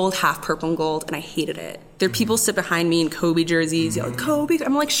blue and gold, half purple and gold, and I hated it. There are people sit behind me in Kobe jerseys, yelling, Kobe.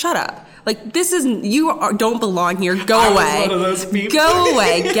 I'm like, shut up. This isn't, don't belong here. Go away. I was one of those people. Go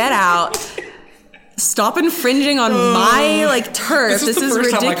away. Get out. Stop infringing on my turf. This is ridiculous. This is the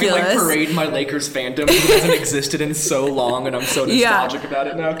first time I can parade my Lakers fandom. It hasn't existed in so long, and I'm so nostalgic about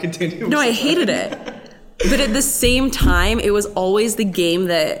it now. Continue. No, I hated it. But at the same time, it was always the game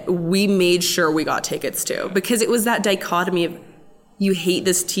that we made sure we got tickets to, because it was that dichotomy of you hate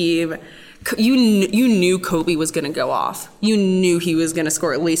this team. You knew Kobe was going to go off. You knew he was going to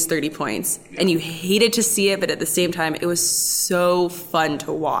score at least 30 points, and you hated to see it, but at the same time, it was so fun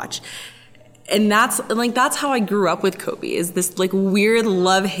to watch. And that's how I grew up with Kobe, is this like weird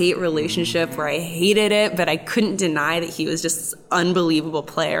love-hate relationship where I hated it, but I couldn't deny that he was just this unbelievable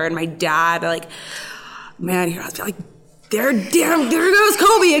player. And my dad, like, man, he was like, there goes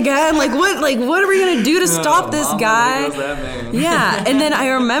Kobe again. Like, what are we going to do to stop this guy? There goes that man. Yeah. And then I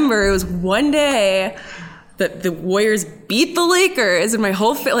remember it was one day that the Warriors beat the Lakers, and my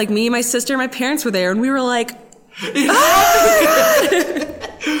whole like me, my sister, and my parents were there, and we were like, oh my God.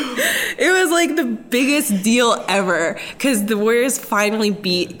 It was like the biggest deal ever because the Warriors finally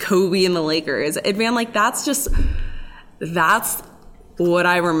beat Kobe and the Lakers. And man, like that's what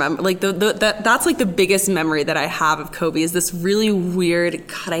I remember. Like that's like the biggest memory that I have of Kobe is this really weird,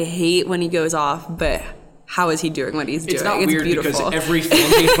 God, I hate when he goes off, but how is he doing what he's doing? It's not weird beautiful. because every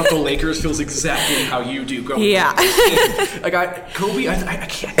fan base but the Lakers feels exactly how you do. Yeah. Like Kobe, I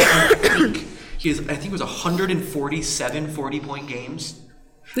can't think. I think it was 147 40-point games.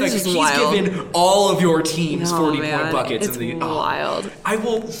 This is he's wild. given all of your teams 40-point man, buckets. It's wild.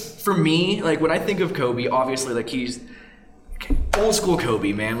 For me, like when I think of Kobe, obviously like he's old school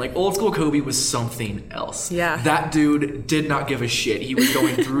Kobe, man. Like old school Kobe was something else. Yeah. That dude did not give a shit. He was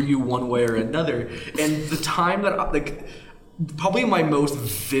going through you one way or another. And the time that probably my most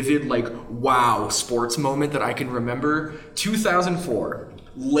vivid like wow sports moment that I can remember, 2004,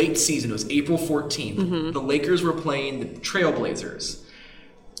 late season. It was April 14th. Mm-hmm. The Lakers were playing the Trailblazers.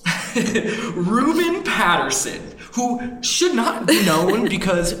 Ruben Patterson, who should not be known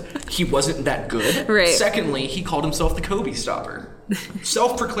because he wasn't that good. Right. Secondly, he called himself the Kobe Stopper.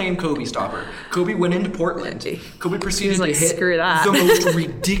 Self-proclaimed Kobe Stopper. Kobe went into Portland. Kobe proceeded to hit screw that. the most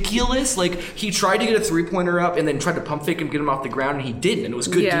ridiculous, like he tried to get a three-pointer up and then tried to pump fake and get him off the ground, and he didn't, and it was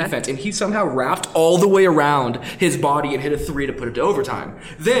good defense, and he somehow wrapped all the way around his body and hit a three to put it to overtime.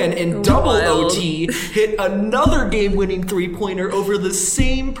 Then in double OT, hit another game-winning three-pointer over the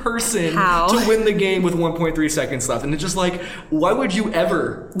same person to win the game with 1.3 seconds left. And it's just like, why would you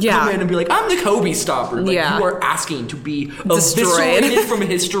ever come in and be like, I'm the Kobe Stopper? Like you are asking to be eviscerated from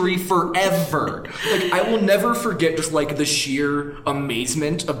history forever. Like I will never forget just like the sheer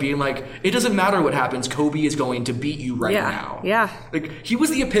amazement of being like, it doesn't matter what happens, Kobe is going to beat you right now. Yeah. Like he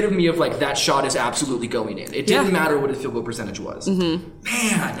was the epitome of like that shot is absolutely going in. It didn't matter what his field goal percentage was. Mm-hmm.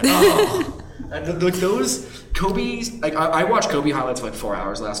 Man, like those Kobe's, like I watched Kobe highlights for like 4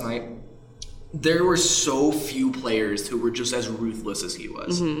 hours last night. There were so few players who were just as ruthless as he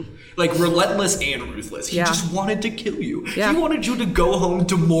was. Mm-hmm. Like, relentless and ruthless. He just wanted to kill you. Yeah. He wanted you to go home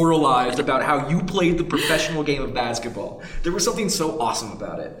demoralized about how you played the professional game of basketball. There was something so awesome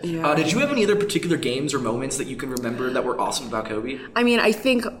about it. Yeah. Did you have any other particular games or moments that you can remember that were awesome about Kobe? I mean, I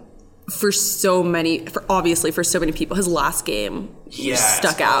think for so many people, his last game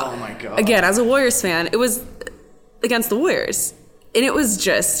stuck out. Oh, my God. Again, as a Warriors fan, it was against the Warriors. And it was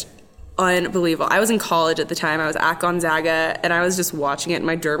just unbelievable. I was in college at the time. I was at Gonzaga, and I was just watching it in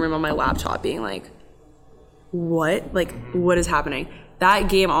my dorm room on my laptop being like, what? Like, what is happening? That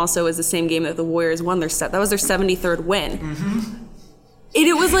game also was the same game that the Warriors won that was their 73rd win. Mm-hmm. And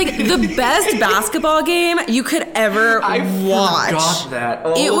it was like the best basketball game you could ever watch. I forgot that.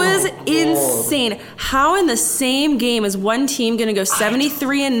 Oh, it was insane. How in the same game is one team going to go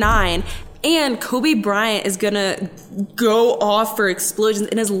 73-9 and Kobe Bryant is going to go off for explosions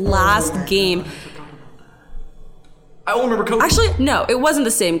in his last game? I don't remember Kobe. Actually, no, it wasn't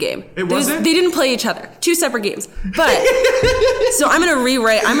the same game. It wasn't? They didn't play each other. Two separate games. But, so I'm going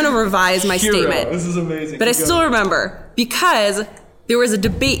to revise my statement. This is amazing. But I still remember, because there was a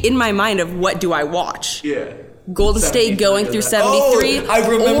debate in my mind of what do I watch? Yeah. Golden State going through 73,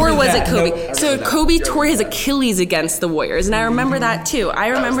 or was it Kobe? So Kobe tore his Achilles against the Warriors, and I remember that too. I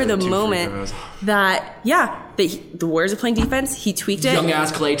remember the moment that the Warriors are playing defense. He tweaked it. Young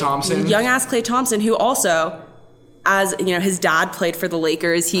ass Klay Thompson, who also, as you know, his dad played for the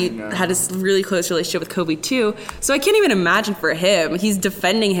Lakers. He had this really close relationship with Kobe too. So I can't even imagine for him. He's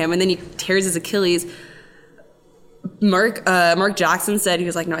defending him, and then he tears his Achilles. Mark Jackson said, he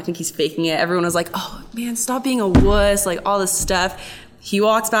was like, no, I think he's faking it. Everyone was like, oh man, stop being a wuss, like all this stuff. He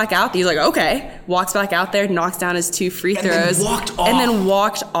walks back out. He's like, okay. Walks back out there, knocks down his 2 free throws. And then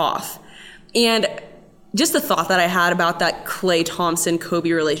walked off. And just the thought that I had about that Klay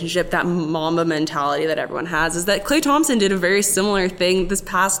Thompson-Kobe relationship, that Mamba mentality that everyone has, is that Klay Thompson did a very similar thing this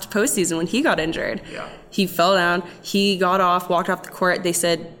past postseason when he got injured. Yeah. He fell down. He got off, walked off the court. They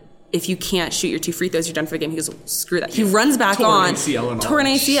said, if you can't shoot your 2 free throws, you're done for the game. He goes, screw that. He runs back tore an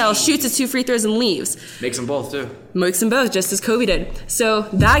ACL, shoots his 2 free throws and leaves. Makes them both, too. Makes them both, just as Kobe did. So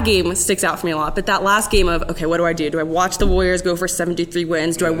that game sticks out for me a lot. But that last game of, okay, what do I do? Do I watch the Warriors go for 73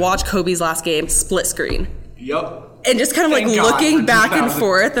 wins? Do I watch Kobe's last game, split screen? Yup. and just kind of like looking back and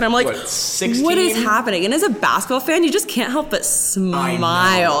forth, and I'm like, 16? What is happening? And as a basketball fan, you just can't help but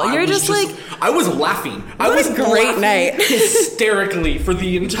smile. You're just like, I was laughing. I was a great night. Hysterically for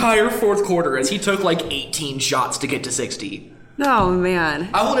the entire fourth quarter as he took like 18 shots to get to 60. Oh man.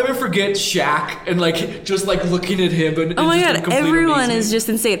 I will never forget Shaq and like just like looking at him and oh my god, everyone is just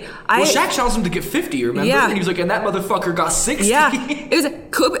insane. Shaq challenged him to get 50, remember? Yeah. And he was like, and that motherfucker got 60. Yeah. It was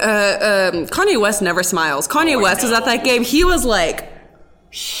Kanye West never smiles. Kanye West was at that game. He was like,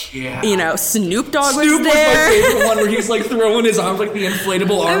 yeah. You know, Snoop Dogg was there. Snoop was my favorite one where he's like throwing his arms like the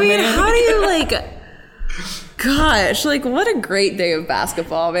inflatable arm. I mean, man. how do you like gosh, like what a great day of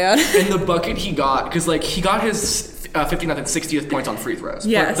basketball, man. And the bucket he got, because like he got his 60th points on free throws.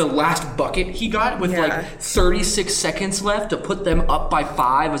 Yes. But the last bucket he got with like 36 seconds left to put them up by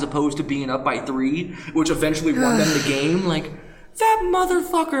 5 as opposed to being up by 3, which eventually won them the game. Like, that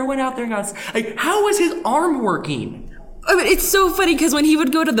motherfucker went out there and got... Like, how was his arm working? I mean, it's so funny because when he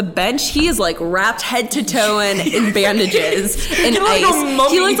would go to the bench, he is like wrapped head to toe in bandages and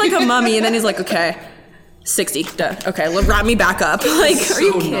ice. He looks like a mummy, and then he's like, okay, 60, duh. Okay, wrap me back up. Like, so are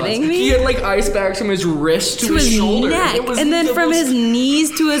you kidding me? He had like ice bags from his wrist to his shoulder. Neck, and then from his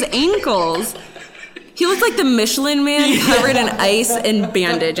knees to his ankles. He looked like the Michelin Man covered in ice and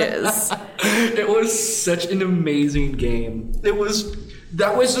bandages. It was such an amazing game. That was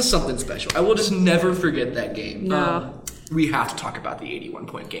just something special. I will just never forget that game. No. We have to talk about the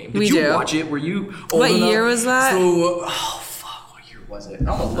 81-point game. We Did you do. watch it? Were you old What enough? year was that? So, what year was it?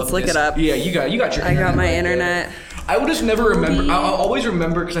 Let's look it up. Yeah, you got your internet. I got my right internet. there. I will just never remember. I'll always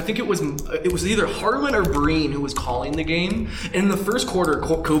remember because I think it was either Harlan or Breen who was calling the game. And in the first quarter,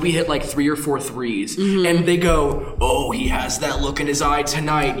 Kobe hit like 3 or 4 threes, and they go, "Oh, he has that look in his eye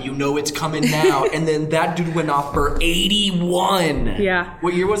tonight. You know it's coming now." And then that dude went off for 81. Yeah.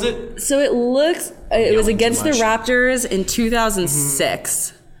 What year was it? So it looks. It was against the much. Raptors in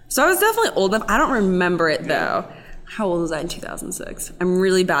 2006. So I was definitely old enough. I don't remember it though. How old was I in 2006? I'm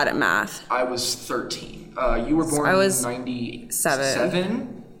really bad at math. I was 13. You were born I was in 97?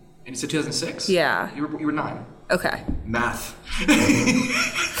 And you said 2006? Yeah. You were 9. Okay. Math.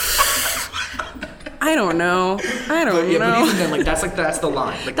 I don't know. But even then, like that's the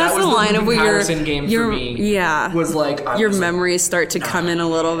line. Like That's that was the line of where comparison game for me. Yeah. Was like your memories start to come in a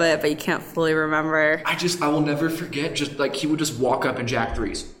little bit, but you can't fully remember. I will never forget. Just like he would just walk up and jack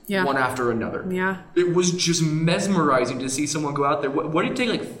threes, one after another. Yeah. It was just mesmerizing to see someone go out there. What did he take?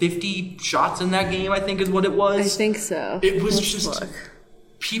 Like 50 shots in that game, I think is what it was. I think so. It was just.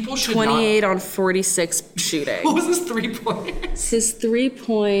 People should 28 on 46 shooting. What was his 3-pointers? His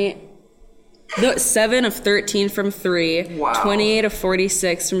 3-point. 7 of 13 from 3. Wow. 28 of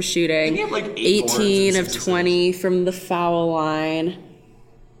 46 from shooting. He had like 18 of 20 from the foul line.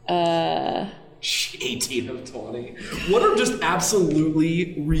 18 of 20. What a just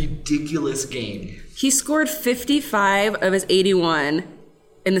absolutely ridiculous game. He scored 55 of his 81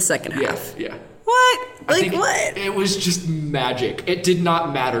 in the second half. Yeah. What? Like, think what? It was just magic. It did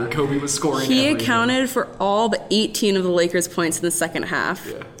not matter. Kobe was scoring He everything. accounted for all but 18 of the Lakers' points in the second half.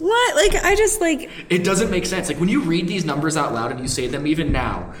 Yeah. What? Like, I just, like... It doesn't make sense. Like, when you read these numbers out loud and you say them even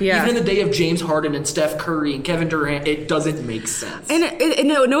now, Yeah. even in the day of James Harden and Steph Curry and Kevin Durant, it doesn't make sense. And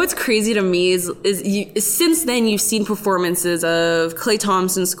no, what's crazy to me is since then you've seen performances of Klay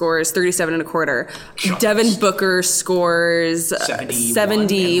Thompson scores 37 and a quarter. Devin Booker scores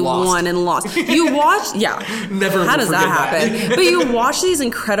 71 and lost. You watch... Yeah. Never How does that happen? that. But you watch these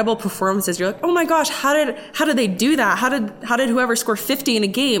incredible performances. You're like, oh my gosh, how did they do that? How did whoever score 50 in a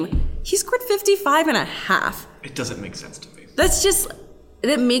game? He scored 55 and a half. It doesn't make sense to me. That's just,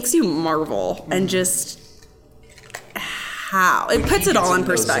 it makes you marvel and just how it puts it all in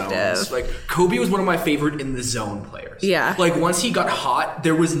perspective. Like Kobe was one of my favorite in the zone players. Yeah. Like once he got hot,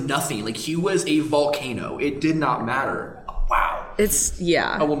 there was nothing. Like he was a volcano. It did not matter. Wow.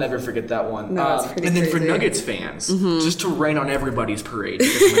 I will never forget that one. No, it's pretty and then for crazy. Nuggets fans, just to rain on everybody's parade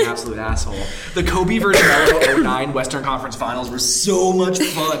because I'm an absolute asshole. The Kobe versus Melo 09 Western Conference Finals were so much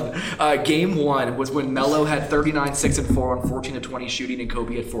fun. Game 1 was when Melo had 39, 6, and 4 on 14 to 20 shooting, and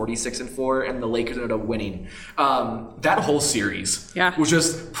Kobe had 46 and 4, and the Lakers ended up winning. That whole series was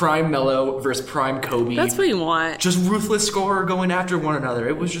just prime Melo versus prime Kobe. That's what you want. Just ruthless scorer going after one another.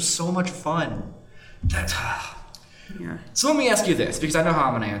 It was just so much fun. Yeah. So let me ask you this, because I know how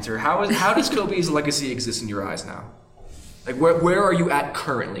I'm going to answer. How does Kobe's legacy exist in your eyes now? Like, where are you at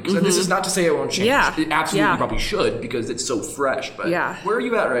currently? Because this is not to say it won't change. Yeah. It absolutely probably should, because it's so fresh. But where are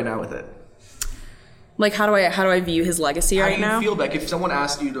you at right now with it? Like, how do I view his legacy right now? How do you feel like if someone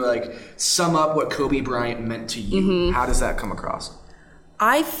asked you to, like, sum up what Kobe Bryant meant to you, how does that come across?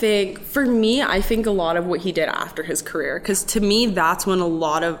 I think a lot of what he did after his career, because to me, that's when a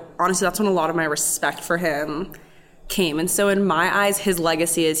lot of my respect for him came. And so in my eyes, his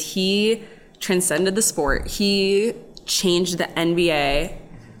legacy is he transcended the sport. He changed the NBA.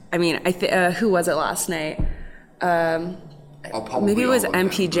 I mean, who was it last night? Maybe it was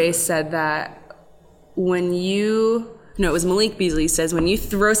MPJ said that it was Malik Beasley says, when you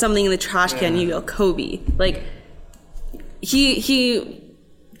throw something in the trash can, you go Kobe. Like, he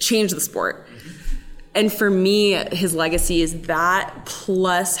changed the sport. And for me, his legacy is that,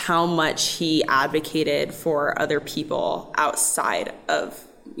 plus how much he advocated for other people outside of,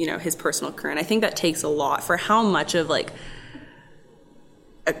 his personal career. And I think that takes a lot for how much of, like,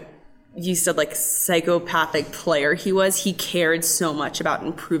 you said, like, psychopathic player he was. He cared so much about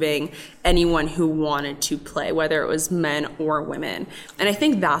improving anyone who wanted to play, whether it was men or women. And I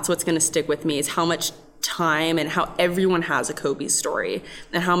think that's what's going to stick with me, is how much time and how everyone has a Kobe story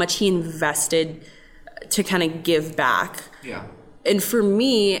and how much he invested to kind of give back. Yeah. And for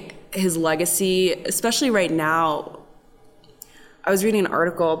me, his legacy, especially right now, I was reading an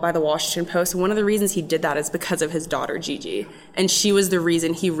article by the Washington Post, and one of the reasons he did that is because of his daughter, Gigi. And she was the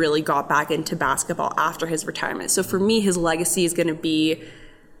reason he really got back into basketball after his retirement. So for me, his legacy is going to be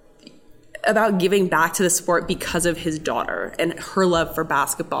about giving back to the sport because of his daughter and her love for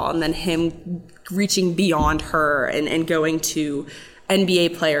basketball, and then him reaching beyond her and going to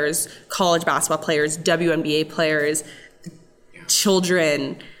NBA players, college basketball players, WNBA players,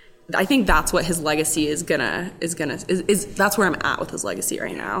 children. I think that's what his legacy is that's where I'm at with his legacy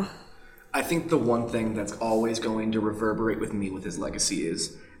right now. I think the one thing that's always going to reverberate with me with his legacy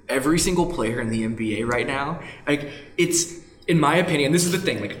is every single player in the NBA right now, like, it's, in my opinion, this is the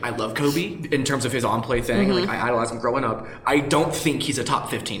thing, like, I love Kobe in terms of his on-play thing. Like, I idolized him growing up. I don't think he's a top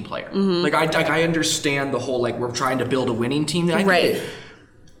 15 player. Like, I understand the whole, like, we're trying to build a winning team. Right.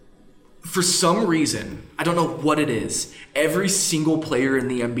 For some reason, I don't know what it is, every single player in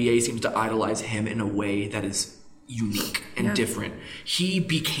the NBA seems to idolize him in a way that is unique and different. He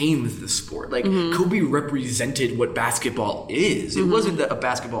became the sport. Like, Kobe represented what basketball is. It wasn't that a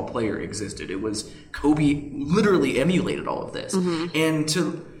basketball player existed. It was Kobe literally emulated all of this.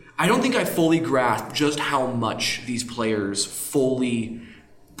 And I don't think I fully grasped just how much these players fully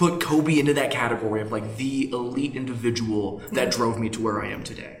put Kobe into that category of, like, the elite individual that drove me to where I am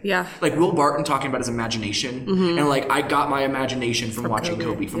today. Yeah. Like Will Barton talking about his imagination, and, like, I got my imagination from watching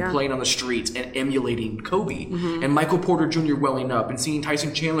Kobe, from playing on the streets and emulating Kobe, and Michael Porter Jr. welling up and seeing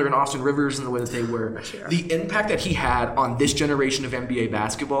Tyson Chandler and Austin Rivers and the way that they were. The impact that he had on this generation of NBA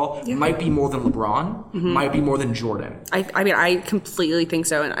basketball might be more than LeBron, might be more than Jordan. I mean, I completely think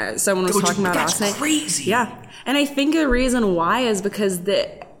so. And someone was talking about last night. That's crazy. Yeah. And I think the reason why is because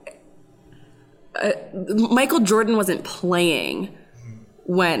Michael Jordan wasn't playing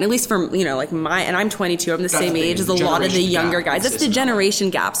when, at least from, like and I'm 22, I'm the same age as a lot of the younger guys. That's the generation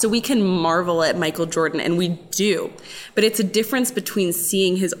gap. So we can marvel at Michael Jordan, and we do. But it's a difference between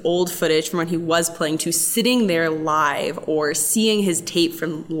seeing his old footage from when he was playing to sitting there live, or seeing his tape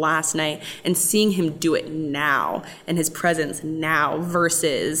from last night and seeing him do it now and his presence now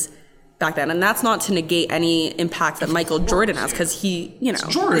versus back then. And that's not to negate any impact that Michael Jordan has, because he, It's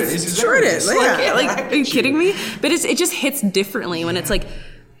Jordan. It's Jordan. Are you kidding me? But it just hits differently when it's like,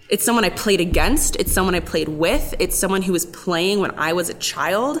 it's someone I played against, it's someone I played with, it's someone who was playing when I was a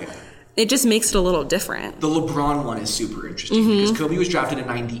child. It just makes it a little different. The LeBron one is super interesting because Kobe was drafted in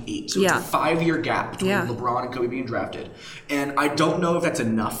 98. So it's a 5-year gap between LeBron and Kobe being drafted. And I don't know if that's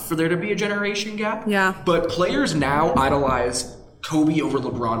enough for there to be a generation gap. Yeah. But players now idolize Kobe over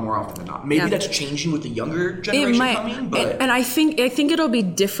LeBron more often than not. Maybe that's changing with the younger generation coming, but and I think it'll be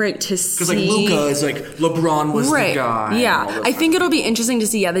different to see, because, like, Luka is like, LeBron was the guy. Yeah, I think it'll be interesting to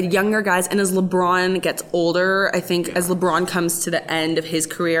see the younger guys, and as LeBron gets older, I think as LeBron comes to the end of his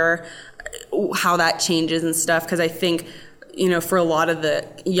career, how that changes and stuff. Because I think, for a lot of the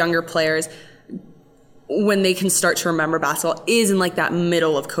younger players, when they can start to remember basketball is in, like, that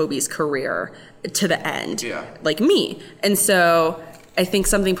middle of Kobe's career to the end, like me. And so I think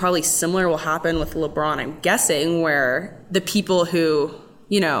something probably similar will happen with LeBron, I'm guessing, where the people who,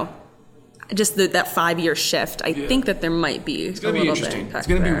 just that 5-year shift, I think that there might be it's gonna be interesting. It's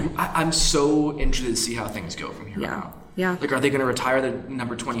going to be, I'm so interested to see how things go from here on out. Yeah. Like, are they going to retire the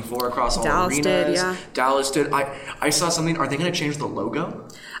number 24 across all Dallas arenas? did, yeah. Dallas did. I saw something. Are they going to change the logo?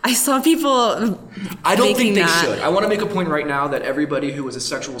 I saw people I don't think they that. should. I want to make a point right now that everybody who was a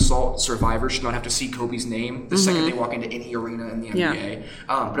sexual assault survivor should not have to see Kobe's name the second they walk into any arena in the NBA.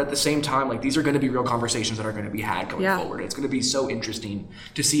 But at the same time, like, these are going to be real conversations that are going to be had going forward. It's going to be so interesting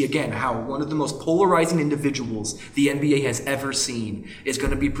to see, again, how one of the most polarizing individuals the NBA has ever seen is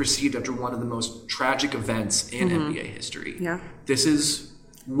going to be perceived after one of the most tragic events in NBA history. Yeah. This is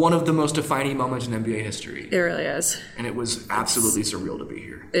one of the most defining moments in NBA history. It really is. And it was absolutely surreal to be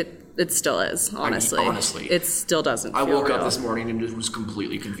here. It still is, honestly. I mean, honestly. It still doesn't feel I woke real. up this morning and just was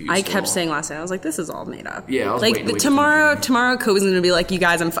completely confused. I kept saying last night, I was like, this is all made up. Yeah, I was like, waiting tomorrow Kobe's going to be like, you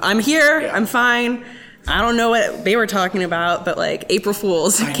guys, I'm here. Yeah. I'm fine. I don't know what they were talking about, but like April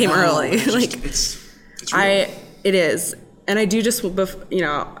Fools came early. It's real. It is. And I do just,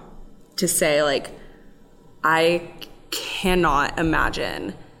 to say, like, I cannot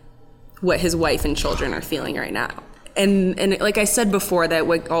imagine what his wife and children are feeling right now. And like I said before, that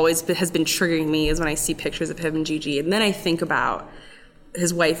what always has been triggering me is when I see pictures of him and Gigi, and then I think about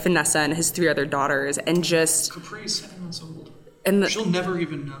his wife Vanessa and his 3 other daughters, and just Capri's 7 months old. And she'll never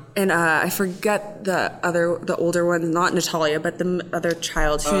even know. And I forget the older one, not Natalia, but the other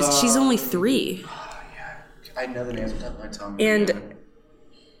child. She's only 3. Yeah, I know the names off the top of my tongue. And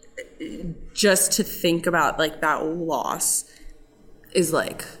just to think about like that loss is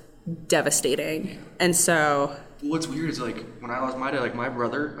like devastating. And so what's weird is, like, when I lost my dad, like, my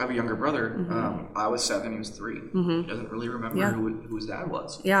brother, I have a younger brother, I was 7, he was 3. He doesn't really remember who his dad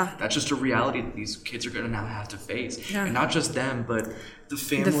was. Yeah. That's just a reality that these kids are going to now have to face. Yeah. And not just them, but the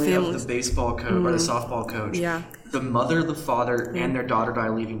family of the baseball coach or the softball coach. Yeah. The mother, the father, and their daughter die,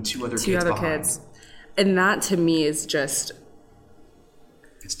 leaving 2 other kids behind. And that to me is just,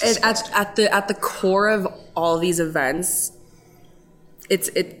 It's at the core of all these events,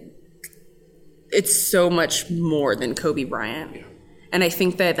 it's so much more than Kobe Bryant. Yeah. And I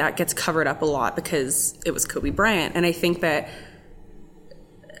think that gets covered up a lot because it was Kobe Bryant. And I think that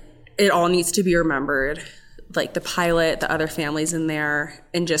it all needs to be remembered, like the pilot, the other families in there,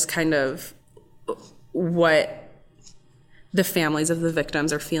 and just kind of what the families of the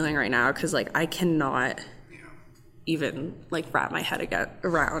victims are feeling right now. Because, like, I cannot even, like, wrap my head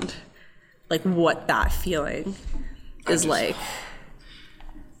around, like, what that feeling is like.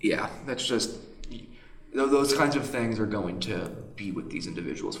 Yeah, that's just... Those kinds of things are going to be with these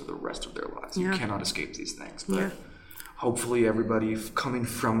individuals for the rest of their lives. You cannot escape these things. But hopefully everybody coming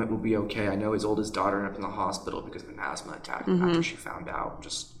from it will be okay. I know his oldest daughter ended up in the hospital because of an asthma attack after she found out.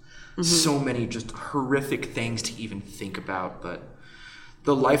 Just so many just horrific things to even think about. But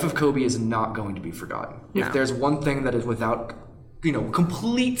the life of Kobe is not going to be forgotten. No. If there's one thing that is without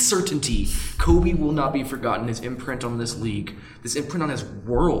complete certainty, Kobe will not be forgotten. His imprint on this league, this imprint on his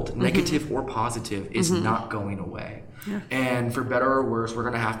world, negative or positive, is not going away. Yeah. And for better or worse, we're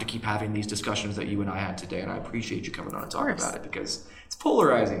going to have to keep having these discussions that you and I had today, and I appreciate you coming on and talking about it because it's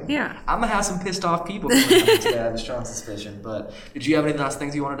polarizing. Yeah. I'm going to have some pissed off people coming on today. I have a strong suspicion. But did you have any last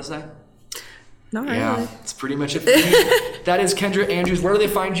things you wanted to say? Not really. Yeah, that's pretty much it for me. That is Kendra Andrews. Where do they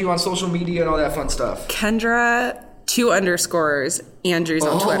find you on social media and all that fun stuff? Kendra 2 underscores Andrews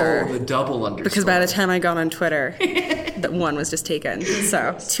on Twitter. Oh, the double underscore. Because by the time I got on Twitter, that one was just taken.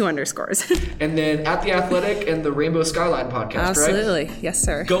 So 2 underscores. And then at The Athletic and the Rainbow Skyline podcast, Absolutely. right? Yes,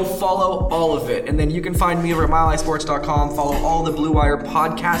 sir. Go follow all of it. And then you can find me over at MileHighSports.com. Follow all the Blue Wire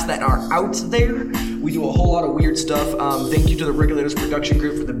podcasts that are out there. We do a whole lot of weird stuff. Thank you to the Regulators Production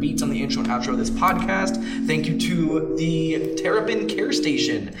Group for the beats on the intro and outro of this podcast. Thank you to the Terrapin Care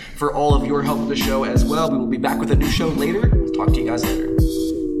Station for all of your help with the show as well. We will be back with a new show later. Talk to you guys later.